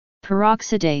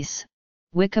Peroxidase,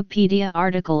 Wikipedia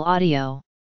article audio.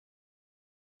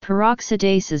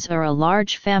 Peroxidases are a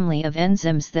large family of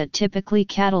enzymes that typically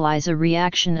catalyze a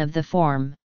reaction of the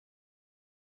form.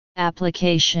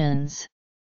 Applications.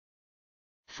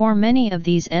 For many of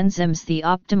these enzymes the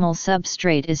optimal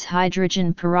substrate is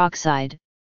hydrogen peroxide,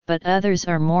 but others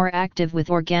are more active with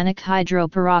organic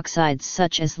hydroperoxides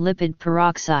such as lipid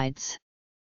peroxides.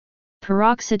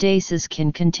 Peroxidases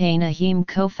can contain a heme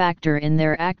cofactor in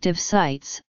their active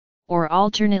sites, or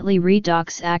alternately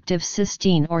redox active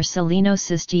cysteine or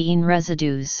selenocysteine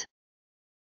residues.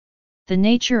 The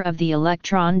nature of the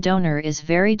electron donor is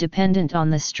very dependent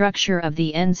on the structure of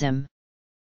the enzyme.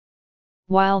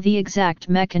 While the exact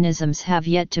mechanisms have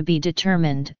yet to be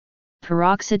determined,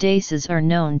 peroxidases are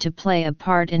known to play a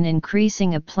part in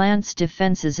increasing a plant's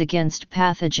defenses against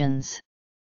pathogens.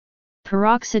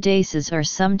 Peroxidases are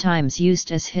sometimes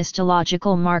used as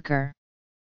histological marker.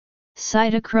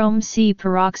 Cytochrome C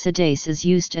peroxidase is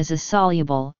used as a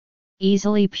soluble,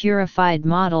 easily purified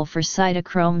model for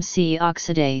cytochrome C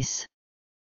oxidase.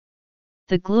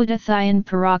 The glutathione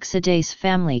peroxidase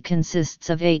family consists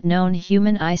of 8 known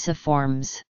human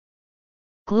isoforms.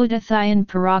 Glutathione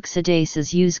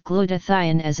peroxidases use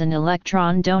glutathione as an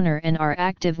electron donor and are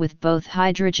active with both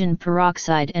hydrogen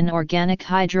peroxide and organic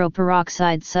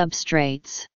hydroperoxide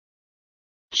substrates.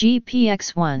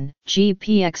 GPX1,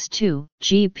 GPX2,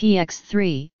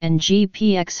 GPX3, and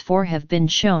GPX4 have been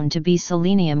shown to be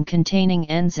selenium-containing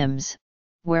enzymes,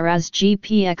 whereas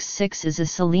GPX6 is a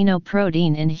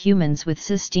selenoprotein in humans with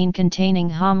cysteine-containing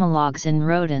homologs in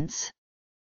rodents.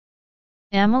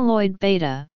 Amyloid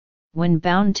beta, when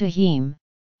bound to heme,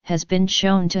 has been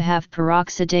shown to have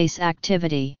peroxidase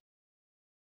activity.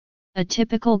 A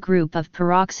typical group of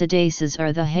peroxidases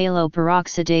are the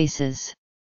haloperoxidases.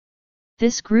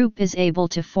 This group is able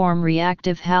to form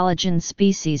reactive halogen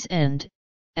species and,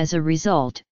 as a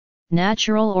result,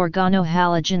 natural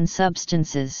organohalogen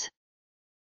substances.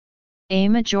 A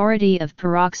majority of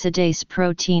peroxidase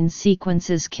protein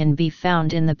sequences can be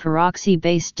found in the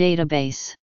peroxybase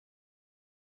database.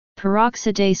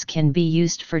 Peroxidase can be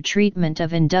used for treatment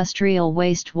of industrial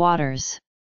wastewaters.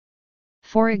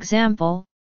 For example,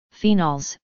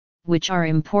 phenols, which are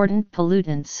important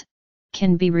pollutants,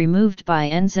 can be removed by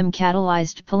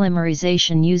enzyme-catalyzed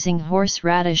polymerization using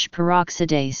horseradish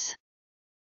peroxidase.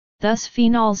 Thus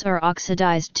phenols are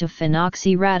oxidized to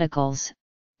phenoxy radicals,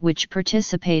 which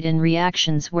participate in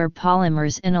reactions where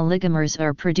polymers and oligomers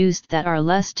are produced that are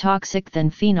less toxic than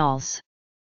phenols.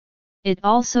 It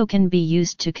also can be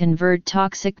used to convert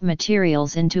toxic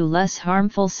materials into less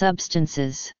harmful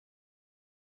substances.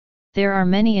 There are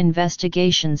many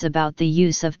investigations about the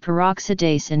use of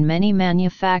peroxidase in many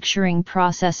manufacturing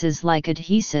processes like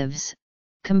adhesives,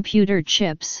 computer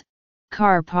chips,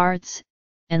 car parts,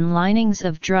 and linings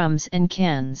of drums and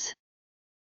cans.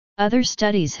 Other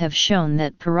studies have shown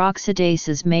that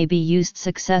peroxidases may be used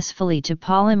successfully to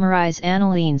polymerize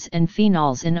anilines and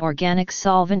phenols in organic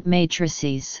solvent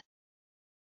matrices.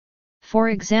 For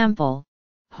example,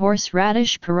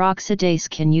 horseradish peroxidase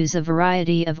can use a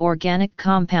variety of organic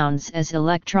compounds as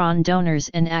electron donors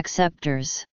and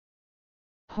acceptors.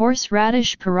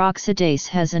 Horseradish peroxidase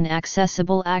has an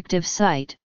accessible active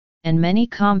site, and many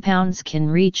compounds can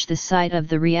reach the site of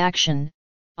the reaction.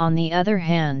 On the other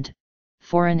hand,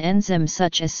 for an enzyme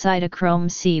such as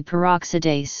cytochrome C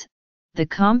peroxidase, the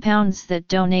compounds that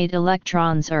donate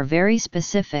electrons are very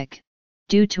specific,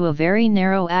 due to a very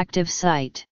narrow active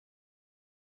site.